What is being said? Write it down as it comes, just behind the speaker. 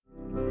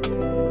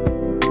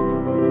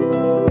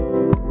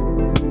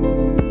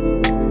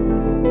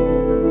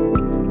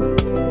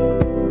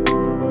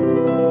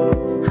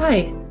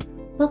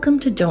Welcome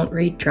to Don't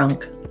Read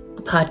Drunk,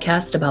 a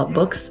podcast about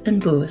books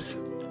and booze.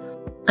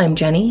 I'm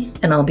Jenny,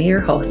 and I'll be your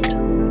host.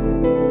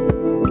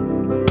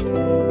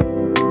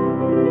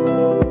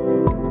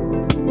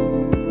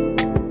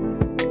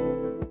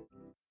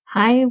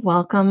 Hi,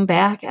 welcome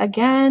back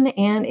again,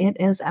 and it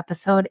is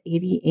episode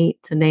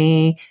 88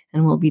 today,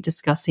 and we'll be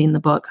discussing the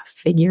book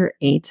Figure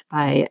Eight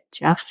by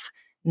Jeff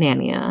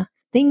Nania.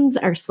 Things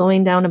are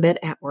slowing down a bit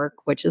at work,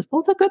 which is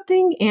both a good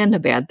thing and a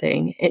bad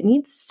thing. It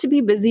needs to be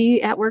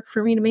busy at work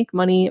for me to make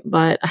money,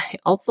 but I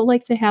also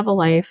like to have a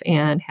life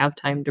and have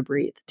time to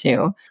breathe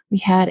too. We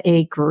had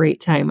a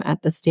great time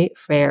at the state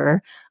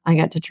fair. I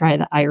got to try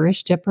the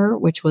Irish Dipper,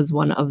 which was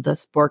one of the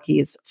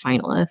Sporky's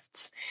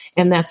finalists.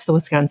 And that's the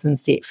Wisconsin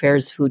State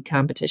Fair's food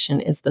competition,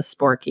 is the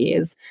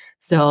Sporky's.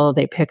 So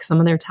they pick some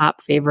of their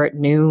top favorite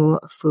new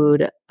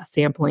food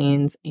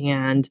samplings,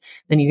 and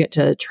then you get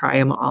to try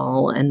them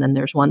all. And then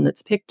there's one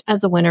that's picked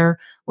as a winner,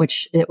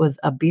 which it was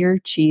a beer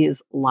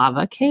cheese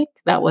lava cake.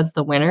 That was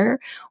the winner,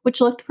 which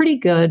looked pretty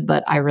good,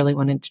 but I really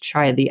wanted to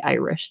try the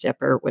Irish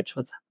Dipper, which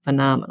was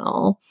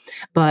phenomenal.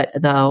 But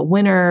the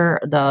winner,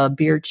 the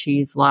beer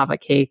cheese lava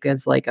cake,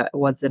 is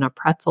was in a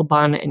pretzel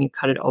bun, and you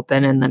cut it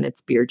open and then it's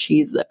beer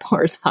cheese that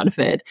pours out of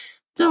it.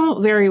 So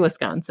very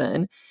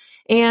Wisconsin.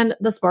 And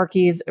the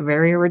Sporky's, a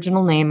very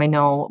original name, I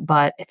know,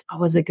 but it's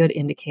always a good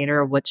indicator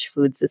of which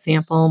foods to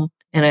sample.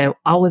 And I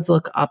always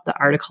look up the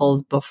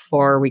articles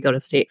before we go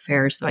to state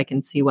fairs so I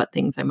can see what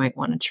things I might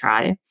want to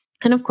try.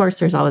 And of course,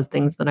 there's always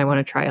things that I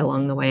want to try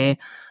along the way,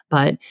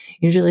 but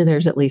usually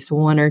there's at least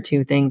one or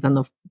two things on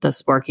the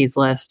Sporky's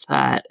list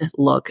that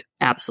look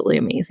absolutely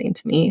amazing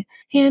to me.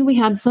 And we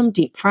had some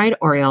deep fried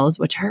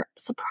Oreos, which are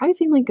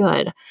surprisingly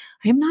good.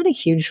 I am not a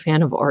huge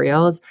fan of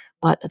Oreos,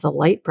 but the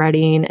light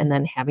breading and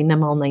then having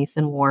them all nice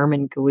and warm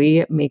and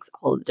gooey makes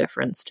all the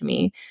difference to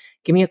me.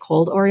 Give me a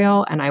cold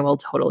Oreo and I will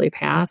totally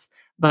pass,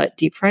 but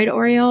deep fried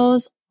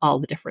Oreos, all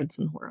the difference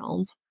in the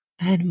world.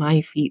 And my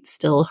feet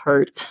still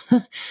hurt,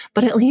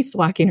 but at least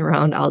walking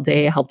around all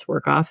day helped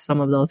work off some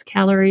of those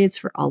calories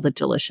for all the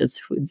delicious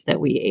foods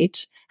that we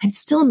ate. I'm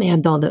still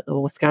mad, though, that the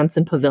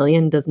Wisconsin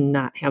Pavilion does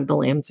not have the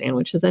lamb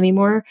sandwiches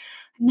anymore.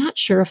 I'm not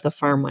sure if the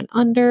farm went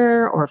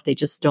under or if they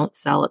just don't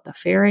sell at the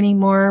fair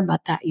anymore,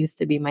 but that used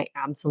to be my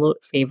absolute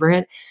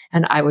favorite,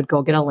 and I would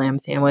go get a lamb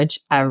sandwich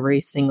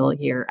every single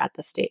year at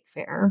the state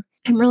fair.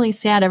 I'm really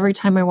sad every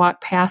time I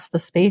walk past the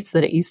space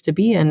that it used to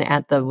be in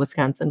at the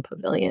Wisconsin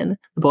Pavilion.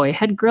 The boy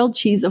had grilled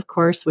cheese, of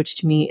course, which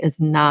to me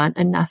is not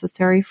a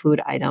necessary food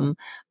item,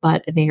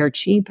 but they are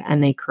cheap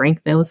and they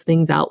crank those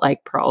things out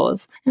like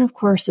pros. And of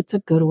course, it's a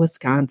good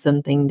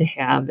Wisconsin thing to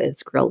have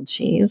is grilled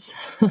cheese.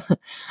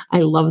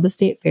 I love the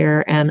state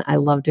fair and I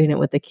love doing it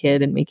with a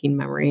kid and making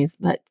memories,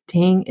 but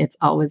dang, it's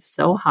always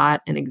so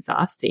hot and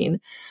exhausting.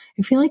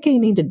 I feel like I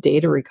need a day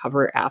to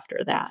recover after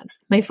that.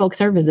 My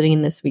folks are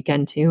visiting this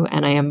weekend too,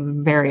 and I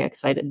am very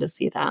excited to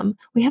see them.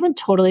 We haven't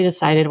totally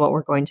decided what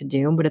we're going to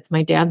do, but it's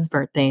my dad's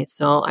birthday,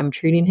 so I'm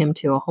treating him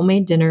to a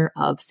homemade dinner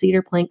of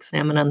cedar plank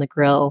salmon on the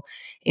grill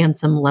and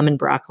some lemon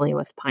broccoli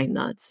with pine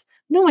nuts.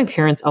 I know my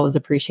parents always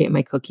appreciate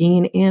my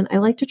cooking, and I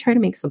like to try to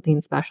make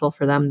something special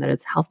for them that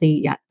is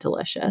healthy yet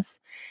delicious.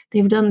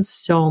 They've done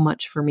so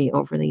much for me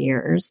over the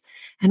years,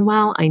 and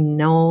while I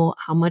know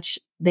how much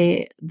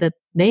they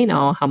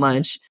know how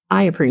much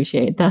I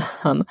appreciate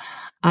them,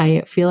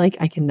 I feel like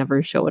I can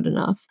never show it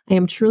enough. I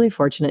am truly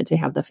fortunate to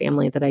have the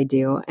family that I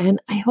do,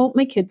 and I hope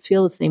my kids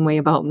feel the same way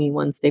about me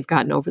once they've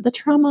gotten over the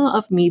trauma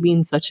of me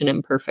being such an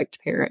imperfect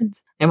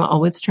parent. I'm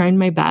always trying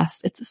my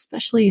best. It's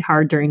especially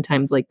hard during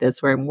times like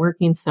this where I'm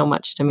working so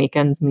much to make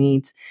ends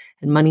meet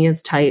and money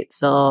is tight,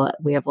 so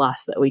we have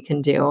less that we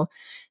can do.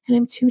 And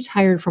I'm too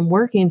tired from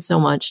working so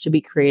much to be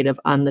creative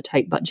on the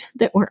tight budget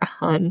that we're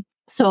on.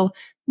 So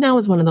now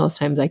is one of those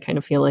times I kind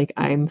of feel like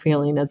I'm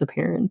failing as a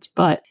parent,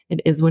 but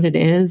it is what it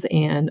is.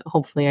 And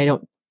hopefully I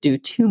don't do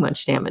too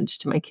much damage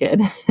to my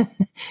kid.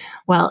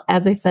 Well,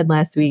 as I said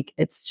last week,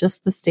 it's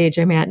just the stage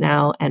I'm at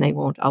now, and I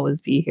won't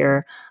always be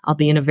here. I'll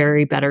be in a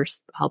better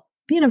spot.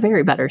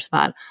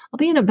 I'll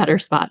be in a better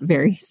spot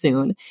very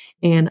soon.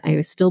 And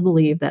I still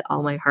believe that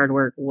all my hard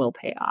work will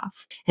pay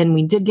off. And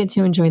we did get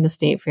to enjoy the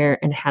state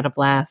fair and had a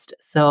blast.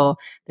 So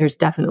there's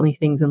definitely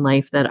things in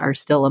life that are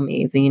still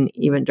amazing,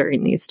 even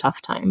during these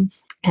tough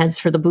times. As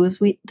for the booze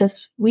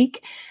this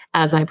week,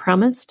 as I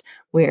promised,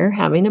 we're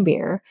having a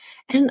beer.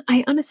 And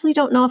I honestly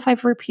don't know if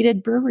I've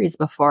repeated breweries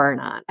before or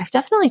not. I've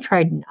definitely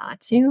tried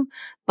not to,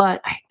 but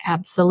I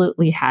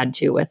absolutely had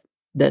to with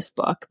this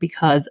book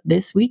because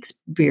this week's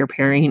beer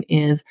pairing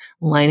is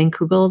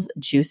Leinenkugel's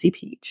Juicy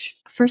Peach.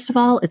 First of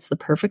all, it's the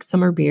perfect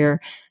summer beer.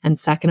 And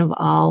second of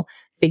all,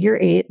 Figure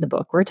Eight, the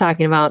book we're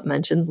talking about,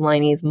 mentions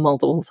Leinie's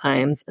multiple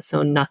times,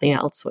 so nothing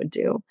else would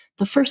do.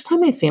 The first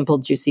time I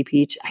sampled Juicy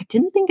Peach, I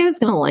didn't think I was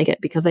going to like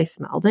it because I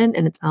smelled it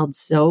and it smelled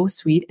so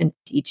sweet and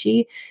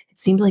peachy. It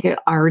seemed like I'd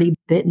already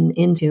bitten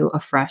into a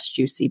fresh,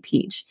 juicy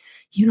peach.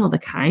 You know, the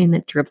kind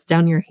that drips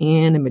down your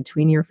hand and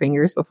between your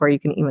fingers before you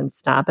can even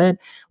stop it,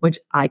 which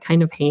I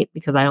kind of hate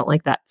because I don't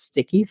like that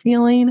sticky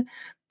feeling.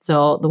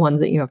 So the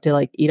ones that you have to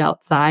like eat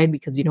outside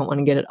because you don't want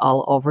to get it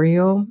all over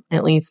you.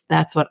 At least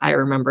that's what I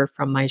remember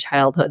from my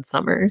childhood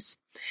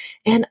summers.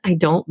 And I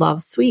don't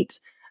love sweet.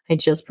 I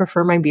just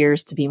prefer my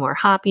beers to be more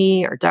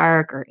hoppy or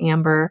dark or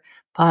amber.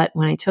 But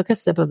when I took a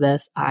sip of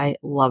this, I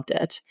loved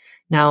it.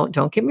 Now,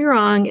 don't get me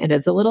wrong, it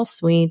is a little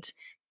sweet.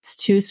 It's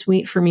too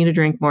sweet for me to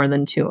drink more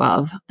than two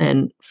of.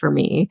 And for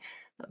me,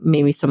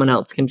 maybe someone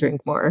else can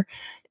drink more.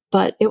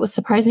 But it was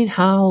surprising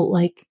how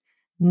like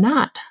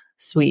not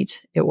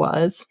sweet it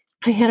was.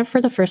 I had it for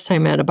the first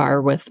time at a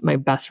bar with my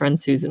best friend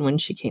Susan when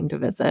she came to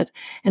visit,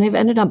 and I've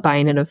ended up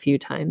buying it a few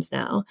times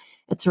now.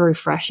 It's a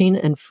refreshing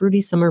and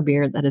fruity summer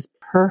beer that is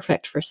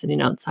perfect for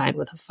sitting outside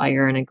with a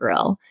fire and a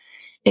grill.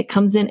 It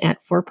comes in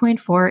at 4.4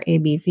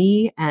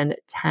 ABV and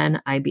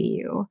 10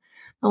 IBU.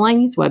 The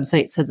Liney's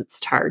website says it's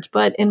tart,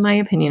 but in my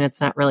opinion,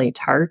 it's not really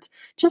tart,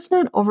 just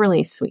not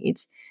overly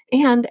sweet.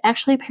 And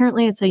actually,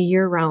 apparently, it's a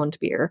year-round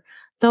beer,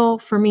 though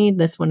for me,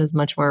 this one is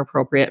much more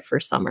appropriate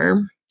for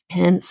summer.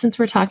 And since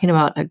we're talking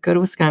about a good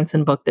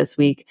Wisconsin book this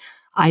week,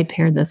 I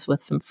paired this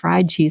with some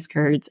fried cheese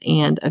curds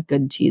and a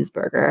good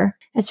cheeseburger.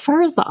 As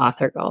far as the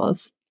author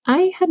goes,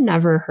 I had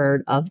never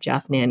heard of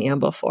Jeff Nania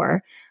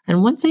before,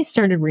 and once I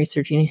started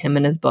researching him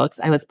and his books,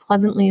 I was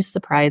pleasantly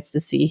surprised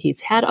to see he's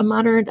had a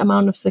moderate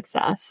amount of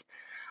success.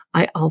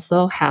 I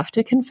also have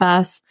to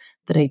confess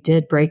that I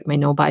did break my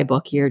no-buy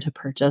book year to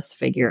purchase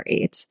Figure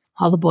 8.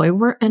 While the boy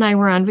and I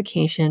were on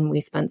vacation,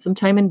 we spent some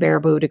time in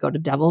Baraboo to go to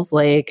Devil's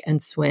Lake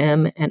and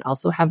swim and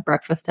also have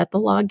breakfast at the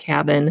log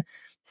cabin.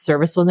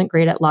 Service wasn't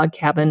great at Log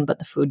Cabin, but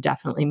the food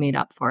definitely made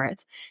up for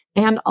it.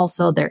 And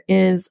also there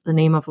is the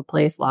name of a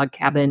place, Log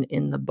Cabin,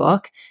 in the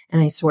book.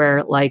 And I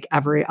swear, like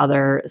every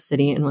other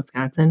city in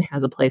Wisconsin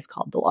has a place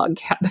called the Log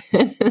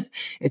Cabin.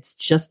 It's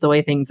just the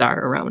way things are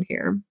around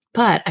here.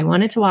 But I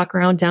wanted to walk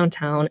around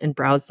downtown and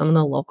browse some of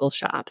the local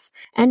shops.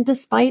 And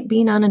despite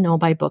being on a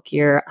no-buy book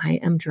year, I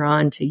am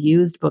drawn to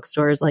used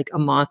bookstores like a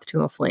moth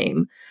to a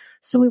flame.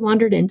 So we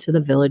wandered into the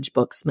Village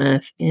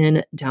Booksmith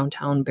in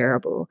downtown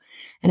Baraboo.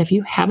 And if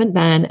you haven't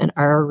been and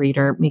are a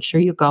reader, make sure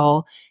you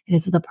go. It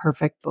is the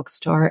perfect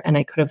bookstore, and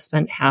I could have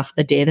spent half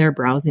the day there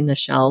browsing the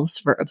shelves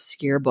for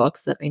obscure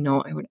books that I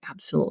know I would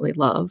absolutely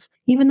love.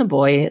 Even the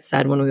boy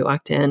said when we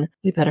walked in,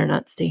 we better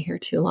not stay here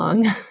too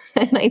long.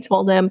 And I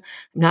told him,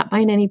 I'm not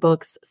buying any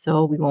books,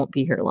 so we won't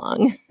be here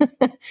long.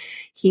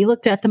 He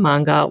looked at the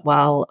manga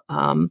while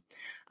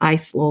I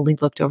slowly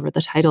looked over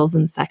the titles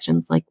and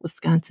sections like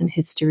Wisconsin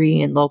history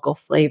and local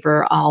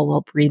flavor, all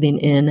while breathing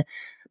in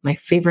my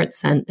favorite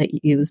scent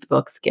that used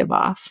books give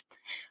off.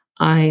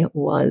 I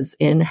was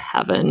in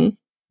heaven.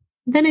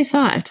 Then I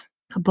saw it,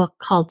 a book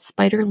called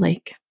Spider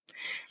Lake.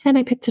 And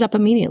I picked it up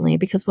immediately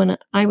because when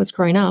I was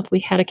growing up,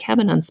 we had a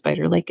cabin on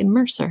Spider Lake in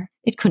Mercer.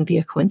 It couldn't be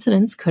a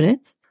coincidence, could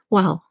it?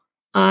 Well,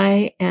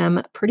 I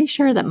am pretty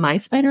sure that my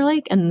Spider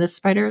Lake and this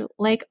Spider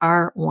Lake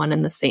are one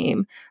and the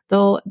same,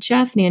 though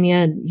Jeff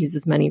Nania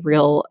uses many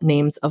real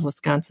names of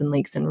Wisconsin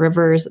lakes and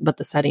rivers, but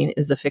the setting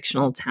is a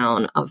fictional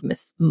town of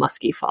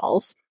Muskie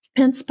Falls.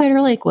 And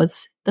Spider Lake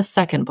was the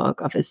second book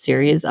of his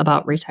series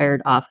about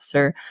retired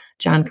officer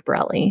John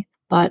Cabrelli.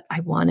 But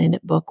I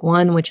wanted book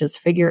one, which is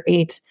Figure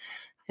 8.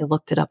 I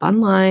looked it up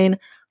online.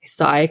 I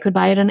saw I could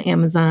buy it on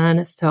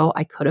Amazon, so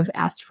I could have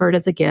asked for it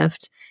as a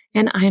gift.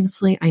 And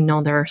honestly, I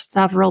know there are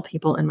several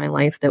people in my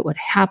life that would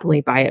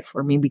happily buy it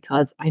for me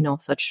because I know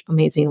such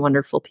amazing,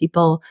 wonderful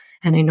people.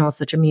 And I know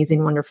such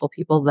amazing, wonderful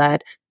people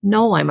that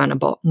know I'm on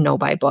a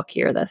no-buy book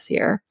here this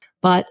year.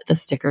 But the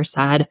sticker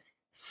said,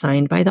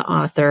 signed by the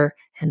author,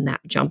 and that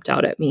jumped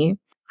out at me.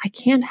 I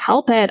can't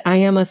help it. I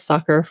am a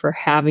sucker for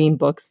having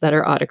books that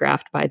are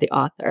autographed by the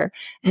author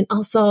and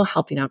also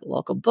helping out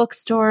local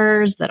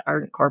bookstores that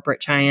aren't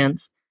corporate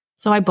giants.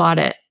 So I bought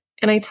it.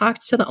 And I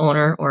talked to the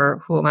owner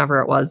or whomever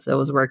it was that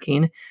was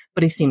working,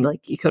 but he seemed like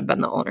he could have been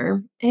the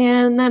owner.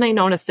 And then I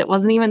noticed it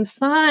wasn't even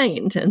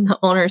signed. And the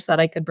owner said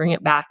I could bring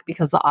it back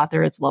because the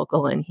author is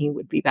local and he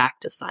would be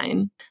back to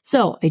sign.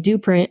 So I do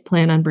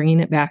plan on bringing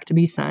it back to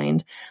be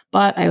signed,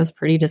 but I was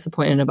pretty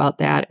disappointed about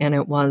that. And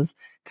it was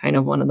kind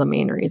of one of the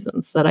main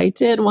reasons that I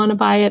did want to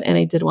buy it. And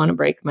I did want to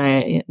break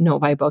my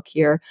no-buy book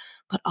here,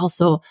 but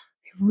also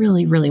I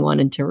really, really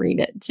wanted to read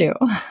it too.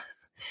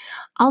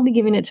 I'll be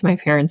giving it to my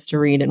parents to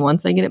read, and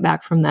once I get it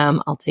back from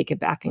them, I'll take it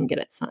back and get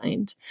it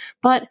signed.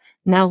 But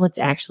now let's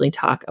actually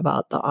talk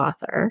about the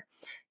author.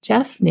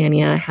 Jeff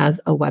Nania has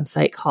a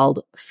website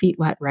called Feet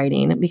Wet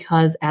Writing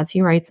because, as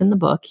he writes in the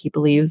book, he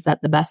believes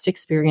that the best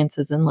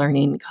experiences in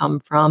learning come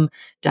from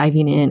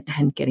diving in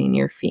and getting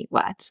your feet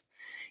wet.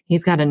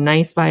 He's got a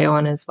nice bio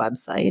on his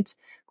website.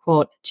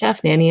 Quote,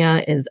 Jeff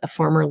Nania is a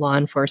former law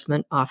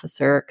enforcement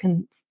officer,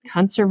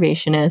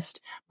 conservationist,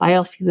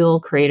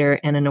 biofuel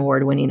creator, and an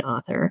award-winning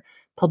author.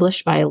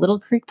 Published by Little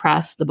Creek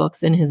Press, the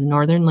books in his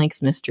Northern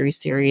Lakes Mystery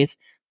Series,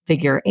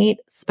 Figure 8,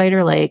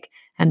 Spider Lake,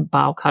 and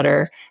Bow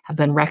Cutter have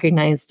been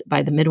recognized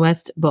by the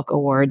Midwest Book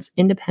Awards,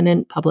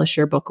 Independent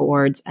Publisher Book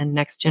Awards, and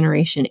Next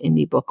Generation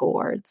Indie Book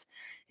Awards.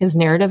 His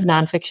narrative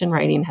nonfiction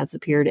writing has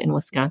appeared in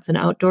Wisconsin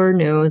Outdoor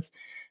News,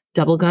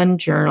 Double Gun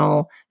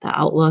Journal, The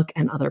Outlook,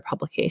 and other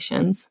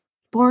publications.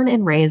 Born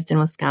and raised in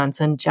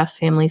Wisconsin, Jeff's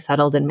family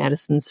settled in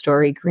Madison's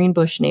Story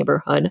Greenbush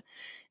neighborhood.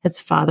 His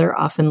father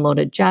often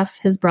loaded Jeff,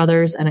 his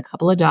brothers, and a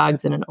couple of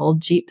dogs in an old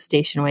Jeep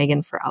station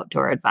wagon for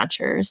outdoor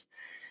adventures.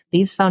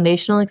 These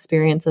foundational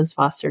experiences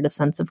fostered a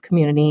sense of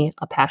community,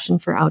 a passion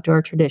for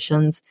outdoor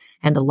traditions,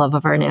 and a love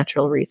of our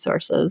natural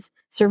resources.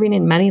 Serving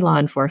in many law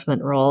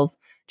enforcement roles,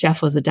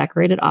 Jeff was a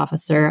decorated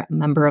officer, a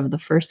member of the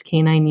 1st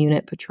Canine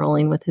Unit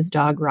patrolling with his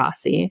dog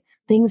Rossi.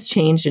 Things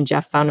changed and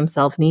Jeff found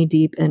himself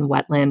knee-deep in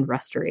wetland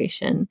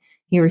restoration.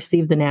 He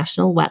received the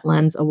National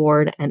Wetlands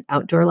Award, and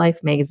Outdoor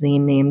Life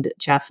magazine named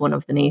Jeff one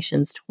of the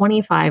nation's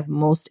 25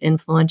 most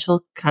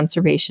influential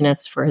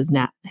conservationists for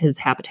his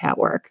habitat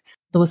work.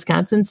 The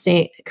Wisconsin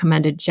Senate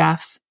commended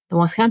Jeff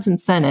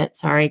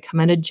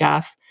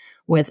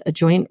with a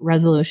joint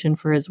resolution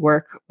for his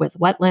work with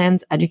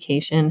wetlands,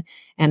 education,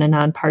 and a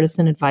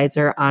nonpartisan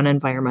advisor on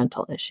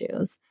environmental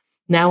issues.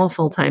 Now a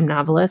full-time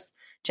novelist,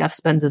 Jeff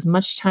spends as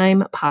much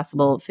time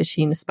possible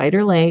fishing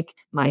Spider Lake,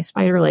 my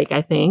Spider Lake,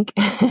 I think,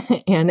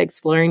 and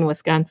exploring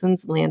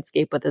Wisconsin's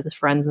landscape with his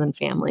friends and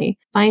family.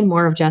 Find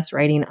more of Jeff's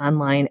writing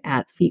online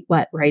at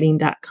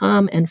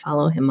feetwetwriting.com and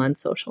follow him on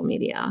social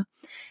media.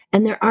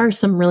 And there are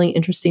some really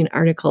interesting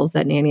articles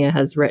that Nania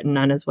has written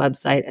on his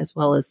website, as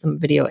well as some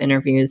video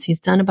interviews he's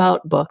done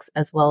about books,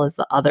 as well as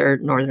the other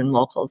northern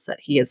locals that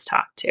he has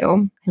talked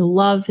to. I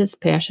love his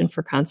passion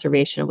for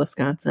conservation of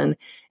Wisconsin,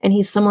 and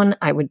he's someone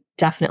I would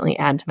definitely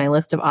add to my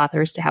list of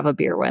authors to have a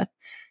beer with.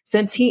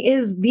 Since he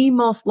is the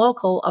most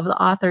local of the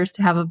authors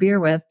to have a beer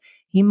with,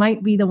 he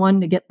might be the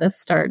one to get this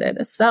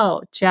started.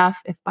 So,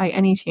 Jeff, if by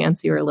any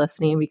chance you are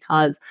listening,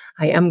 because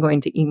I am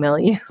going to email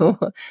you,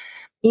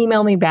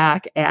 email me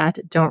back at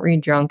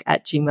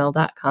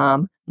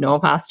don'treaddrunk@gmail.com. No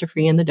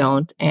apostrophe in the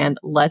don't. And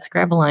let's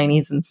grab a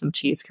Liney's and some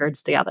cheese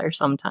curds together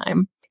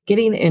sometime.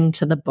 Getting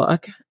into the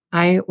book,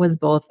 I was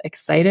both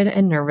excited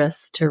and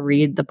nervous to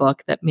read the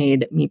book that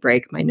made me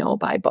break my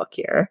no-buy book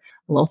year.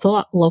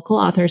 Local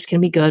authors can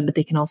be good, but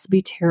they can also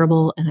be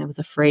terrible, and I was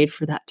afraid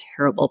for that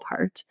terrible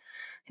part.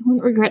 I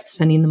wouldn't regret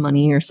spending the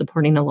money or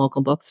supporting a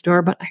local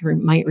bookstore, but I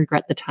might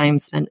regret the time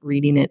spent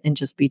reading it and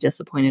just be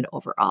disappointed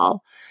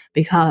overall.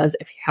 Because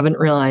if you haven't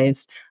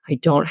realized, I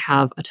don't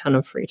have a ton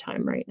of free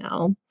time right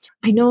now.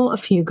 I know a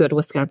few good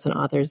Wisconsin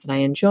authors that I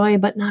enjoy,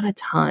 but not a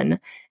ton.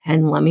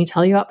 And let me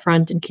tell you up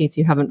front, in case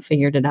you haven't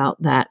figured it out,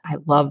 that I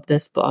love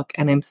this book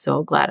and I'm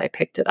so glad I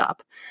picked it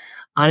up.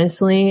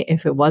 Honestly,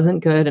 if it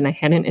wasn't good and I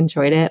hadn't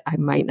enjoyed it, I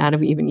might not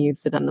have even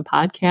used it on the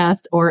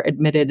podcast or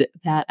admitted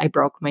that I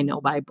broke my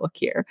no-buy book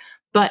here.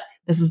 But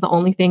this is the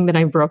only thing that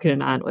I've broken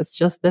it on, was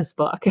just this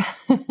book.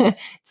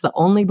 It's the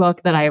only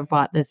book that I have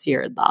bought this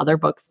year. The other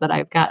books that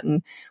I've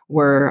gotten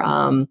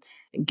were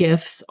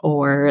gifts,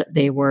 or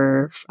they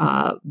were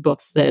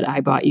books that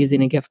I bought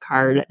using a gift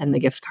card, and the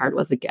gift card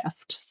was a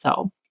gift.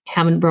 So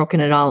haven't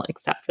broken it all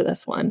except for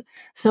this one.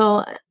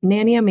 So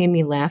Nania made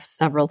me laugh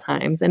several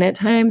times, and at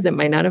times it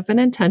might not have been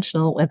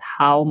intentional with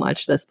how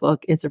much this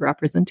book is a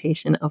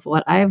representation of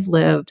what I've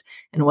lived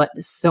and what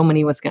so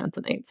many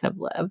Wisconsinites have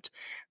lived.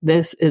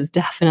 This is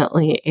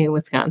definitely a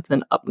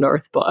Wisconsin up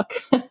north book.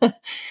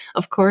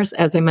 Of course,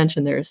 as I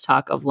mentioned, there is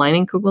talk of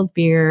Leinenkugel's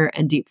beer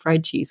and deep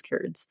fried cheese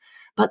curds.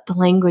 But the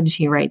language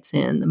he writes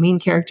in, the main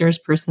character's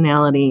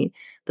personality,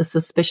 the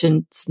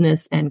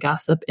suspiciousness and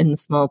gossip in the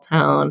small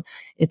town,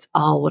 it's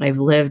all what I've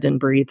lived and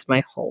breathed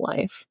my whole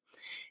life.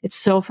 It's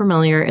so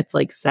familiar, it's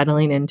like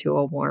settling into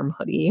a warm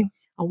hoodie.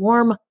 A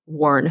warm,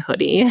 worn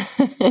hoodie.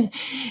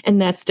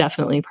 And that's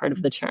definitely part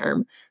of the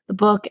charm. The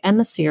book and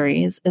the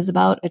series is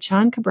about a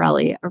John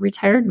Cabrelli, a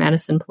retired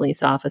Madison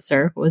police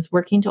officer who is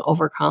working to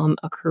overcome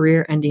a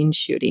career-ending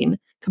shooting.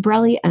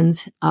 Cabrelli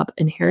ends up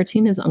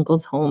inheriting his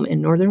uncle's home in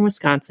northern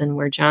Wisconsin,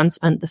 where John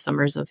spent the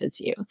summers of his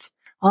youth.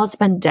 While it's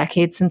been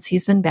decades since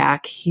he's been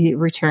back, he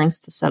returns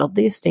to settle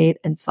the estate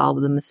and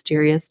solve the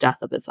mysterious death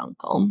of his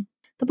uncle.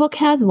 The book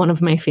has one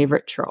of my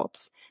favorite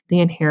tropes, the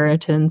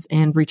inheritance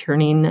and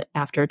returning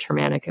after a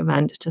traumatic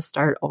event to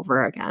start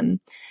over again.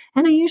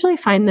 And I usually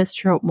find this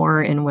trope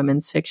more in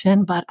women's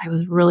fiction, but I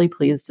was really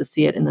pleased to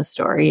see it in the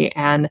story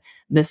and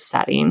this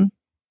setting.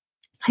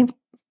 I've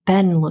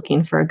been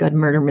looking for a good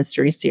murder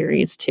mystery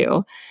series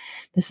too.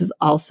 This is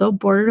also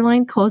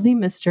borderline cozy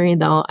mystery,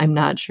 though I'm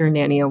not sure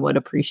Nania would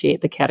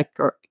appreciate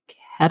the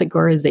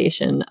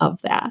categorization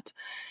of that.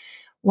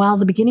 While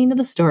the beginning of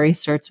the story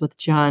starts with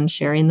John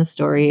sharing the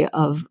story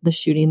of the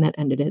shooting that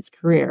ended his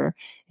career,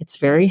 it's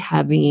very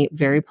heavy,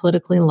 very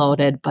politically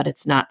loaded, but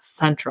it's not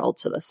central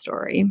to the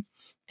story.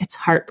 It's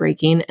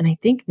heartbreaking, and I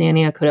think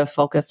Nania could have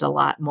focused a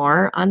lot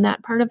more on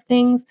that part of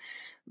things,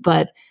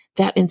 but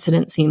that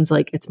incident seems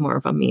like it's more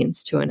of a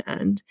means to an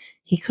end.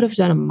 He could have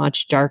done a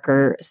much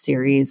darker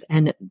series,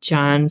 and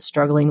John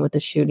struggling with the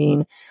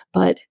shooting,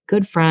 but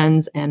good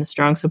friends and a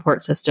strong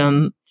support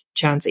system,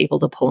 John's able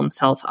to pull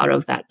himself out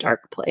of that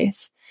dark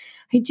place.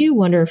 I do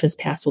wonder if his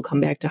past will come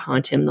back to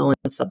haunt him, though,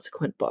 in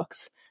subsequent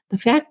books. The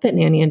fact that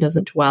Nania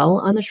doesn't dwell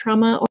on the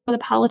trauma or the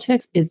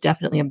politics is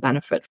definitely a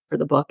benefit for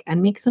the book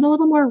and makes it a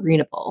little more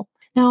readable.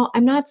 Now,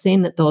 I'm not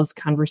saying that those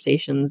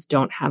conversations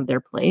don't have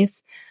their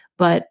place,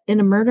 But in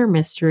a murder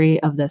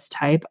mystery of this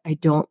type, I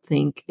don't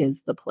think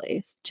is the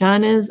place.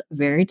 John is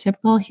very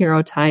typical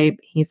hero type.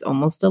 He's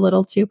almost a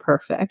little too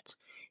perfect.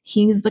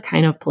 He's the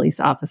kind of police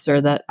officer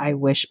that I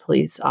wish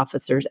police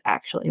officers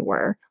actually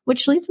were,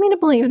 which leads me to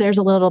believe there's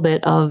a little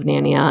bit of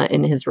Nania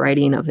in his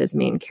writing of his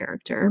main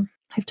character.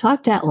 I've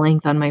talked at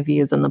length on my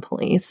views on the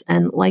police,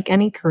 and like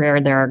any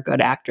career, there are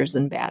good actors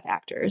and bad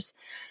actors.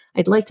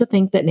 I'd like to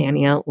think that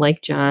Nania,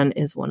 like John,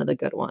 is one of the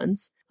good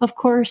ones. Of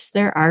course,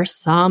 there are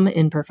some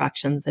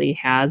imperfections that he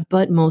has,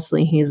 but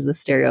mostly he's the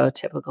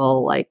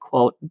stereotypical, like,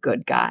 quote,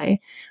 good guy,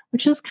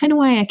 which is kind of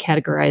why I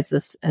categorize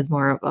this as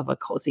more of a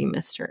cozy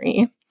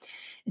mystery.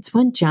 It's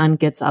when John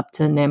gets up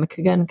to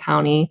Namaquagan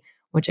County,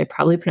 which I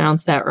probably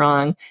pronounced that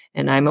wrong,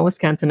 and I'm a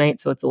Wisconsinite,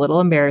 so it's a little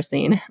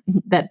embarrassing,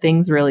 that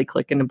things really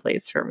click into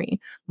place for me.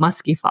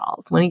 Muskie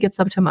Falls. When he gets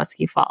up to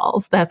Muskie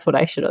Falls, that's what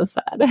I should have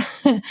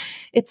said.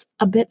 It's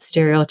a bit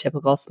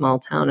stereotypical small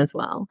town as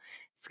well.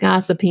 It's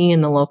gossipy,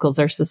 and the locals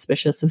are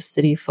suspicious of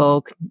city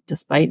folk,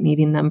 despite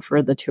needing them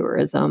for the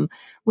tourism,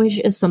 which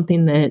is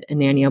something that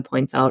Nania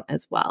points out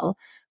as well.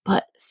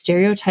 But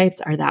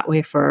stereotypes are that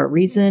way for a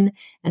reason,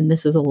 and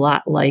this is a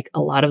lot like a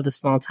lot of the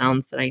small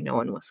towns that I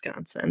know in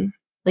Wisconsin.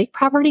 Lake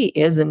property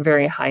is in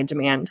very high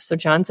demand, so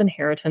John's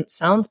inheritance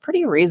sounds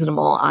pretty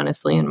reasonable,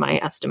 honestly, in my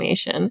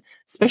estimation,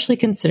 especially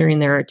considering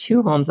there are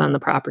 2 homes on the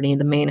property,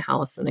 the main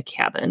house and a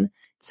cabin.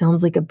 It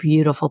sounds like a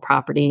beautiful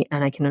property,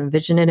 and I can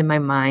envision it in my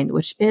mind,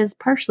 which is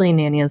partially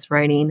Nania's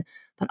writing,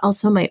 but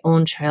also my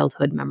own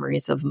childhood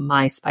memories of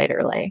my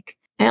Spider Lake.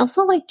 I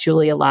also like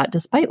Julie a lot,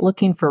 despite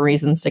looking for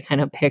reasons to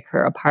kind of pick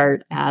her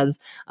apart as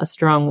a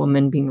strong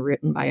woman being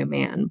written by a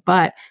man,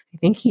 but I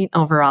think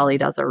overall he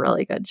does a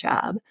really good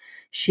job.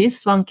 She's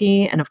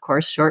spunky and, of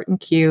course, short and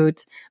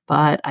cute,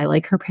 but I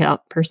like her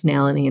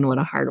personality and what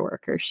a hard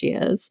worker she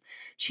is.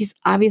 She's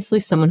obviously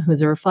someone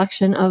who's a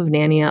reflection of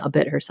Nania a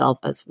bit herself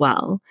as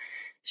well.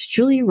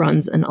 Julie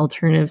runs an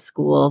alternative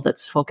school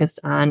that's focused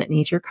on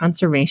nature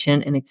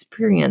conservation and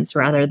experience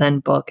rather than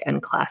book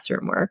and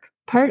classroom work.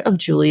 Part of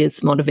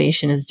Julie's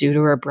motivation is due to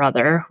her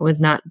brother, who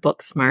is not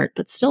book smart,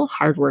 but still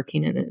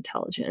hardworking and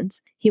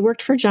intelligent. He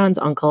worked for John's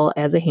uncle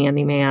as a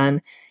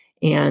handyman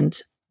and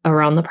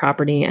around the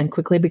property and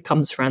quickly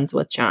becomes friends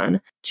with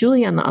John.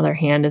 Julie, on the other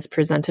hand, is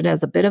presented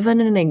as a bit of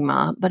an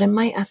enigma, but in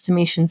my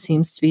estimation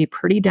seems to be a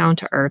pretty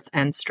down-to-earth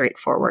and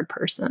straightforward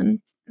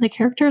person. The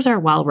characters are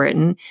well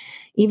written,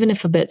 even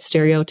if a bit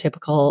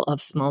stereotypical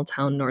of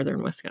small-town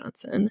northern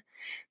Wisconsin.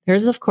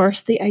 There's, of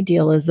course, the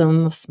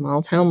idealism of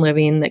small-town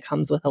living that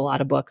comes with a lot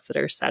of books that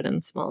are set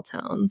in small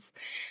towns.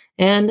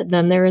 And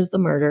then there is the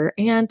murder,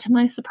 and to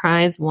my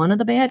surprise, one of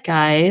the bad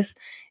guys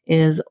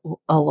is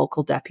a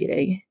local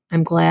deputy.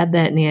 I'm glad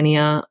that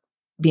Nania,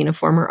 being a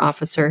former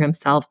officer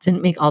himself,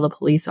 didn't make all the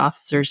police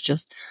officers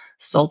just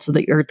salt of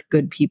the earth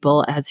good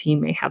people as he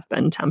may have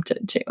been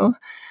tempted to.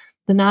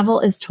 The novel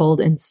is told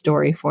in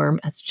story form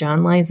as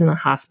John lies in a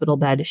hospital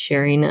bed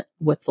sharing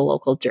with the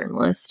local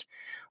journalist.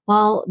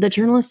 While the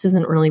journalist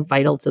isn't really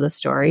vital to the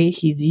story,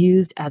 he's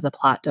used as a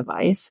plot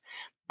device,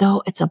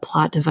 though it's a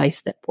plot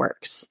device that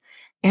works.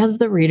 As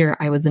the reader,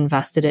 I was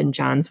invested in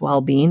John's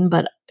well-being,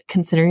 but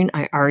considering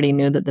I already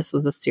knew that this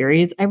was a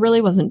series, I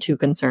really wasn't too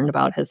concerned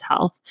about his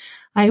health.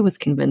 I was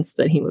convinced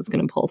that he was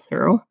going to pull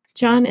through.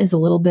 John is a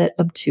little bit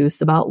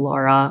obtuse about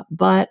Laura,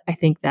 but I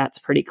think that's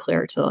pretty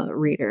clear to the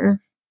reader.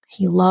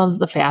 He loves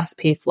the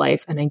fast-paced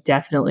life, and I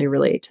definitely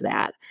relate to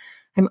that.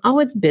 I'm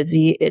always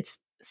busy. It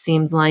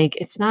seems like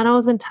it's not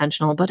always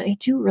intentional, but I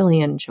do really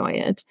enjoy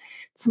it.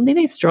 It's something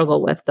I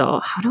struggle with, though.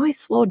 How do I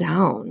slow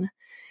down?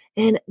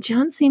 And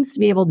John seems to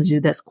be able to do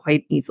this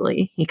quite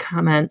easily. He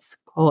comments,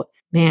 quote,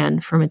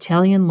 "Man, from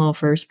Italian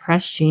loafers,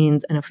 pressed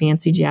jeans, and a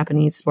fancy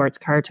Japanese sports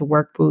car to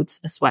work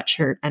boots, a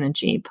sweatshirt, and a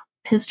Jeep."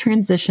 His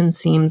transition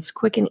seems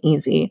quick and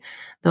easy,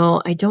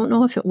 though I don't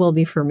know if it will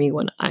be for me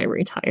when I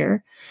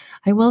retire.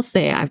 I will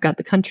say I've got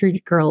the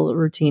country girl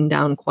routine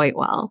down quite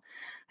well.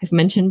 I've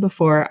mentioned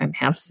before I'm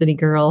half city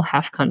girl,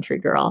 half country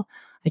girl.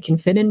 I can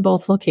fit in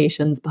both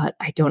locations, but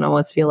I don't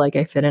always feel like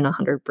I fit in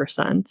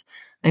 100%.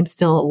 I'm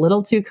still a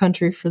little too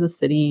country for the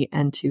city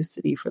and too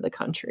city for the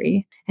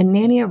country. And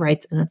Nania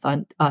writes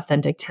an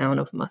authentic town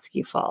of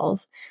Muskie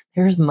Falls.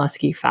 There's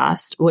Muskie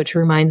Fest, which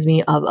reminds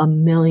me of a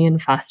million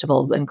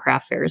festivals and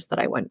craft fairs that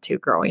I went to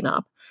growing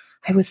up.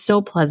 I was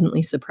so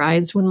pleasantly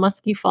surprised when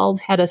Muskie Falls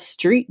had a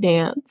street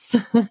dance,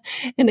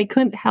 and I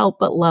couldn't help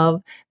but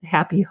love the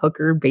Happy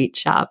Hooker Bait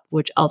Shop,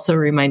 which also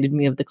reminded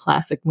me of the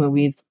classic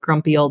movies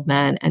Grumpy Old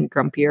Men and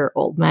Grumpier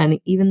Old Men,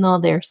 even though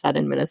they're set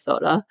in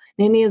Minnesota.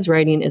 Nania's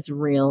writing is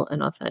real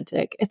and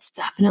authentic. It's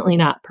definitely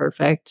not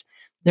perfect.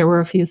 There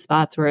were a few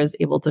spots where I was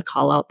able to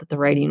call out that the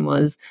writing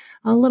was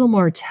a little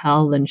more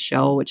tell than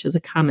show, which is a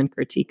common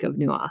critique of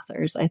new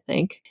authors, I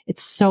think.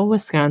 It's so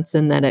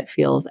Wisconsin that it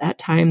feels at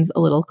times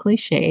a little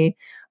cliche,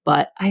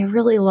 but I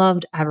really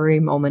loved every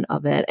moment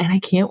of it, and I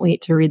can't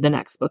wait to read the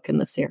next book in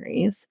the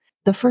series.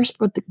 The first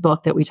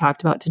book that we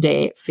talked about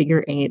today,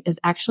 Figure 8, is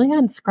actually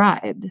on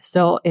Scribd.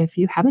 So if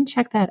you haven't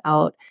checked that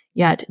out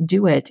yet,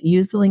 do it.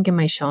 Use the link in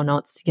my show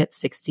notes to get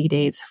 60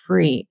 days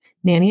free.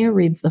 Nania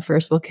reads the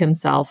first book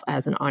himself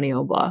as an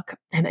audiobook,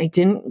 and I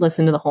didn't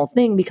listen to the whole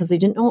thing because I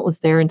didn't know it was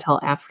there until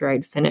after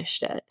I'd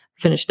finished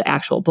the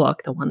actual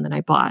book, the one that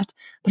I bought.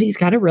 But he's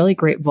got a really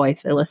great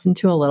voice. I listened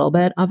to a little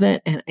bit of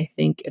it, and I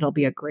think it'll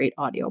be a great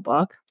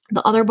audiobook.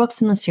 The other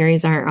books in the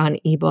series are on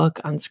ebook,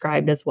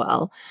 unscribed as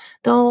well,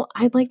 though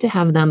I'd like to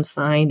have them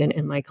signed and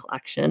in my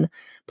collection.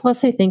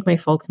 Plus, I think my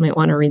folks might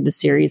want to read the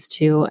series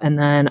too, and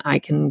then I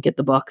can get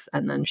the books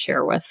and then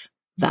share with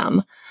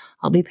them.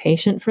 I'll be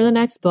patient for the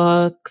next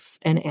books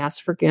and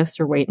ask for gifts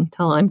or wait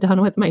until I'm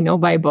done with my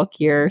no-buy book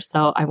year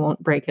so I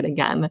won't break it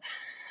again.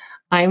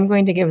 I'm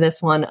going to give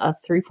this one a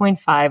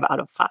 3.5 out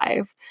of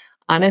 5.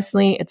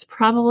 Honestly, it's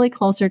probably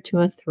closer to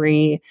a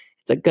 3.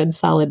 It's a good,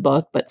 solid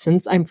book, but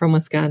since I'm from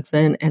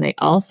Wisconsin and I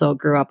also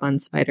grew up on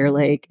Spider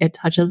Lake, it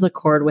touches a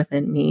chord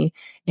within me,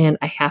 and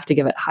I have to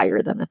give it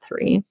higher than a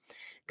 3.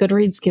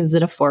 Goodreads gives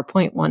it a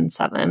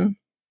 4.17.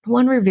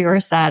 One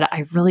reviewer said,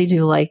 I really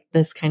do like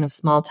this kind of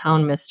small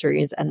town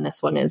mysteries, and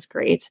this one is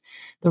great.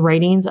 The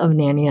writings of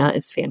Nania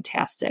is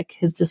fantastic.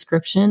 His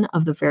description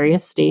of the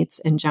various states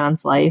in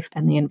John's life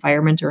and the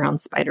environment around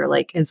Spider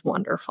Lake is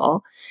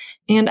wonderful.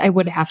 And I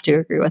would have to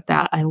agree with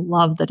that. I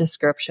love the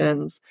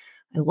descriptions.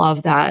 I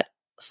love that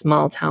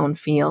small town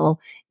feel,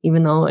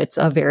 even though it's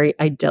a very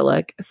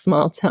idyllic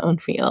small town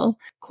feel.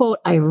 Quote,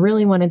 I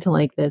really wanted to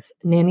like this.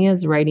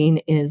 Nania's writing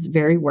is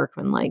very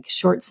workmanlike.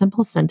 Short,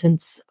 simple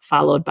sentence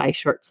followed by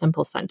short,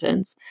 simple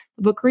sentence.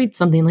 The book reads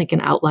something like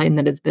an outline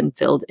that has been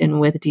filled in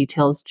with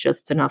details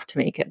just enough to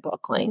make it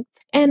book length.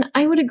 And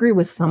I would agree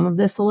with some of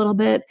this a little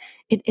bit.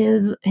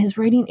 His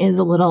writing is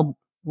a little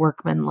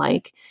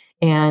workmanlike,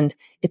 and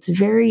it's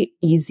very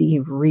easy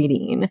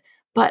reading.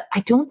 But I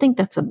don't think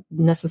that's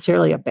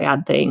necessarily a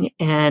bad thing.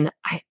 And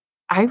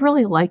I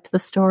really liked the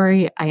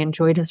story. I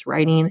enjoyed his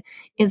writing.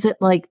 Is it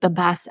like the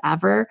best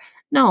ever?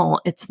 No,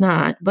 it's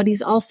not. But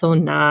he's also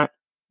not,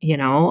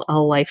 a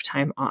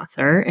lifetime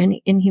author.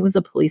 And he was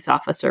a police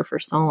officer for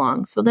so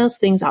long. So those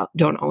things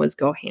don't always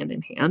go hand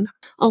in hand.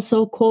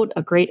 Also, quote,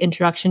 a great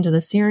introduction to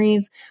the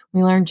series.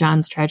 We learn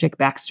John's tragic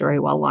backstory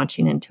while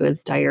launching into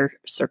his dire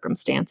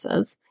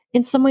circumstances.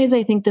 In some ways,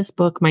 I think this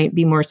book might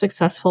be more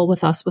successful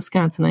with us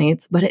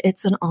Wisconsinites, but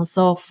it's an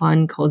also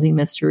fun, cozy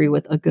mystery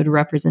with a good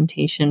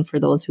representation for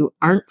those who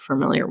aren't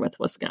familiar with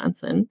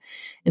Wisconsin.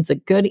 It's a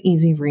good,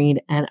 easy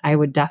read, and I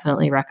would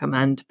definitely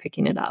recommend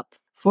picking it up.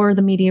 For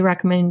the media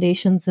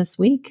recommendations this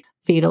week,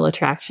 Fatal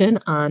Attraction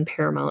on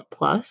Paramount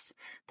Plus,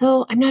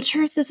 though I'm not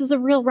sure if this is a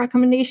real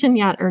recommendation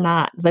yet or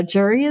not. The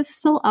jury is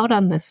still out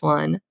on this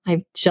one.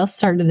 I've just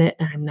started it,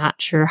 and I'm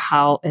not sure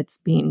how it's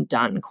being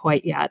done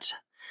quite yet.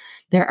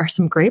 There are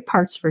some great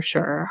parts for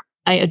sure.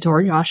 I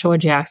adore Joshua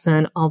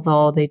Jackson,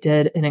 although they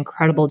did an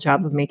incredible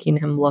job of making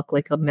him look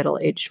like a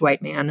middle-aged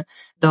white man,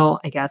 though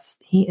I guess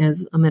he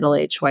is a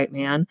middle-aged white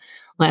man.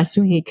 Last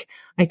week,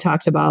 I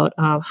talked about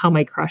how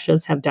my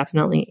crushes have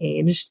definitely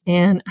aged,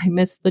 and I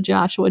miss the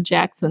Joshua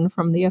Jackson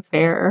from The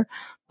Affair,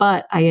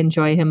 but I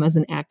enjoy him as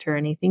an actor,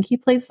 and I think he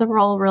plays the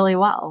role really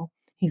well.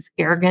 He's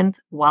arrogant,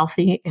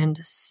 wealthy, and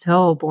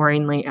so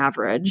boringly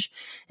average.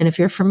 And if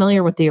you're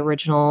familiar with the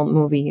original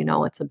movie,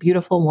 it's a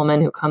beautiful woman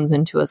who comes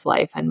into his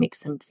life and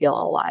makes him feel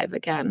alive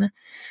again.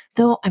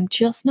 Though I'm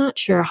just not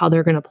sure how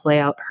they're going to play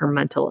out her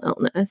mental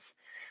illness.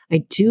 I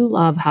do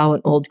love how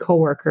an old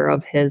coworker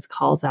of his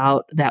calls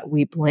out that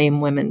we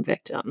blame women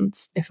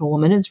victims. If a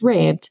woman is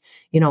raped,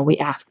 we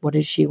ask, what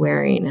is she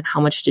wearing and how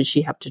much did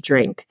she have to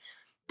drink?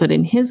 But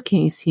in his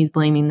case, he's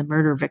blaming the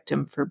murder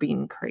victim for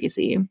being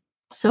crazy.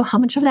 So how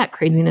much of that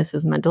craziness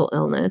is mental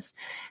illness,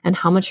 and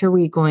how much are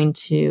we going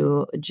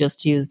to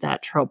just use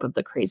that trope of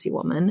the crazy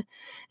woman?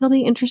 It'll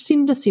be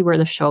interesting to see where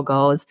the show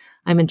goes.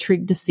 I'm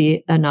intrigued to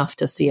see enough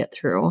to see it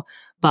through,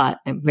 but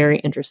I'm very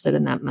interested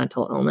in that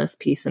mental illness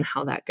piece and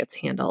how that gets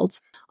handled.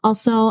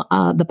 Also,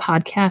 the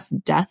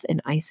podcast Death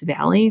in Ice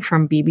Valley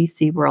from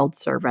BBC World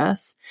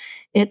Service.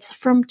 It's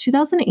from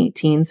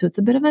 2018, so it's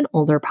a bit of an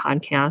older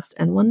podcast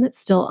and one that's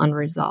still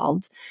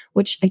unresolved,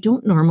 which I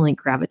don't normally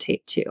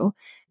gravitate to.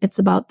 It's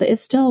about the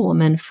Isdal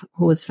woman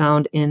who was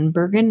found in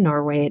Bergen,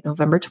 Norway,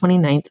 November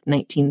 29th,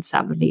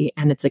 1970,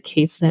 and it's a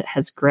case that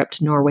has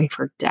gripped Norway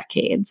for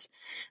decades.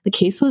 The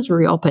case was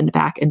reopened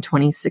back in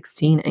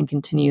 2016 and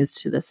continues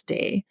to this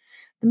day.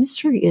 The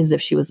mystery is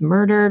if she was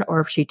murdered or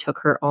if she took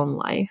her own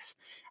life.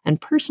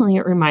 And personally,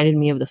 it reminded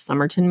me of the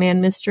Somerton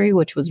Man mystery,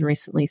 which was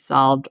recently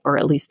solved, or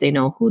at least they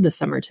know who the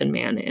Somerton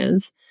Man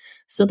is.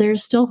 So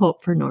there's still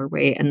hope for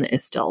Norway and the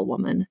Isdal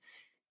woman.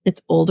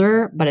 It's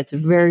older, but it's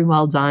very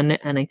well done,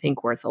 and I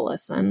think worth a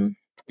listen.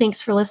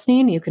 Thanks for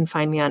listening. You can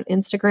find me on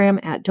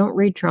Instagram at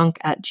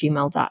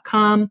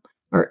don'treaddrunk@gmail.com.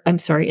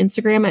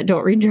 Instagram at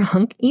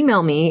don'treaddrunk.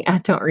 Email me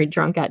at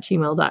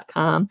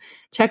don'treaddrunk@gmail.com.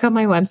 Check out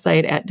my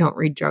website at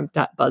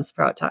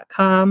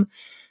don'treaddrunk.buzzsprout.com.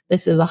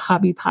 This is a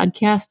hobby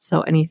podcast,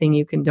 so anything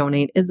you can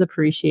donate is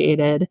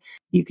appreciated.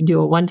 You can do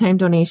a one-time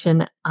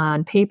donation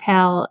on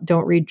PayPal,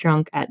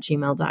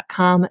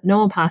 don'treaddrunk@gmail.com.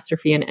 No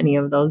apostrophe in any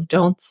of those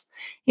don'ts.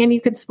 And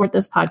you can support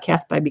this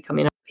podcast by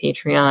becoming a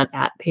Patreon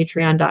at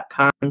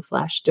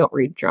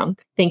patreon.com/don'treaddrunk.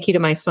 Thank you to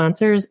my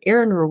sponsors,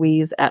 Aaron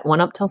Ruiz at One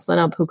Up Till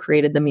Sunup, who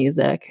created the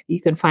music.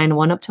 You can find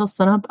One Up Till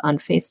Sunup on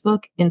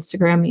Facebook,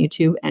 Instagram,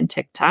 YouTube, and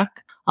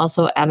TikTok.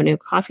 Also, Avenue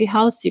Coffee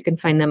House. You can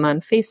find them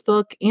on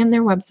Facebook and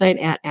their website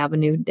at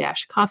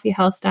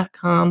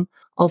avenue-coffeehouse.com.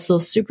 Also,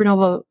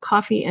 Supernova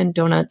Coffee and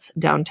Donuts,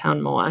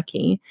 downtown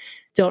Milwaukee.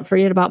 Don't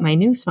forget about my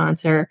new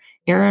sponsor,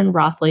 Erin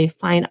Rothley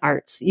Fine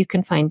Arts. You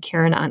can find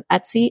Karen on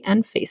Etsy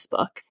and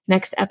Facebook.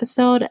 Next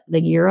episode, The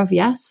Year of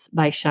Yes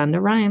by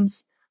Shonda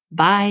Rhimes.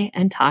 Bye,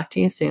 and talk to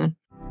you soon.